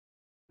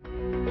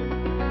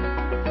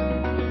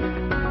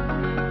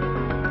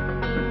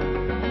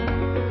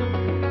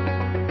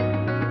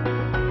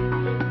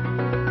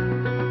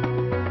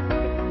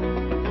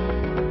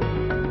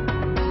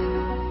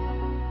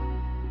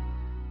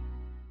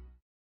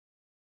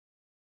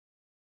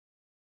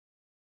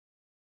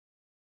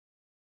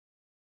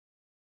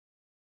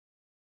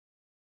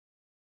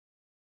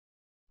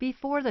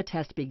Before the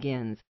test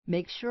begins,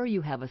 make sure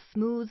you have a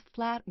smooth,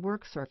 flat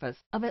work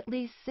surface of at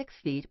least 6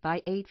 feet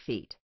by 8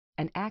 feet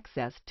and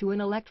access to an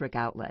electric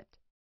outlet.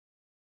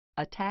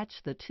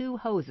 Attach the two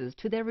hoses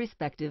to their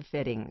respective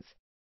fittings.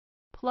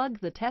 Plug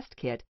the test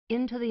kit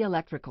into the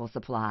electrical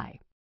supply.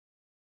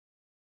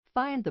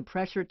 Find the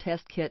Pressure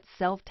Test Kit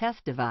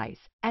self-test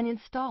device and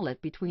install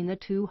it between the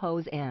two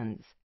hose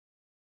ends.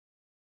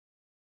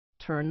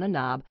 Turn the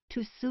knob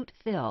to Suit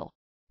Fill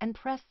and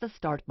press the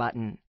Start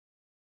button.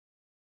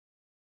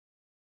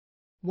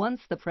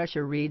 Once the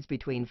pressure reads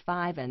between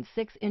 5 and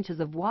 6 inches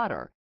of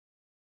water,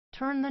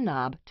 turn the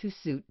knob to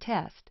Suit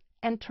Test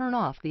and turn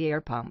off the air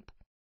pump.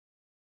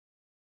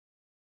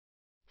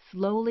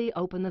 Slowly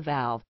open the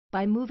valve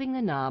by moving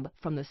the knob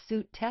from the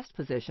Suit Test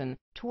position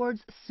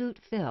towards Suit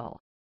Fill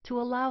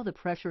to allow the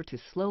pressure to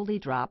slowly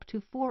drop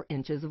to 4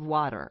 inches of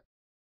water.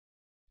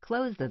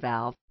 Close the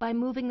valve by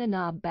moving the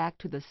knob back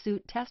to the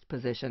Suit Test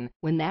position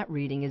when that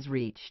reading is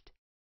reached.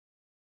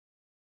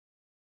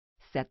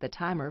 Set the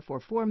timer for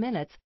 4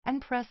 minutes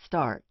and press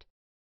Start.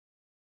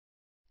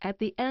 At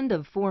the end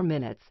of 4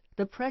 minutes,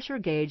 the pressure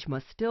gauge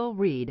must still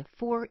read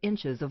 4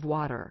 inches of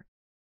water.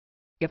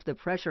 If the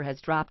pressure has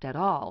dropped at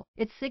all,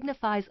 it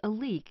signifies a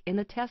leak in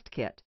the test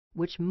kit,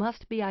 which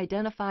must be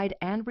identified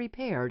and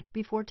repaired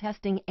before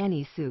testing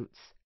any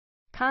suits.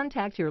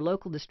 Contact your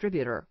local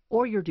distributor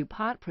or your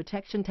DuPont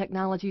Protection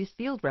Technologies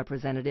field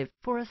representative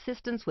for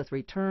assistance with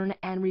return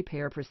and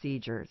repair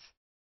procedures.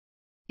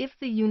 If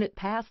the unit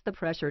passed the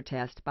pressure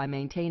test by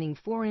maintaining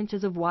 4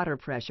 inches of water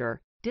pressure,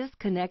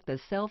 disconnect the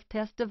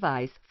self-test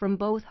device from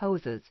both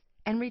hoses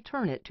and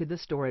return it to the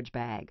storage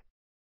bag.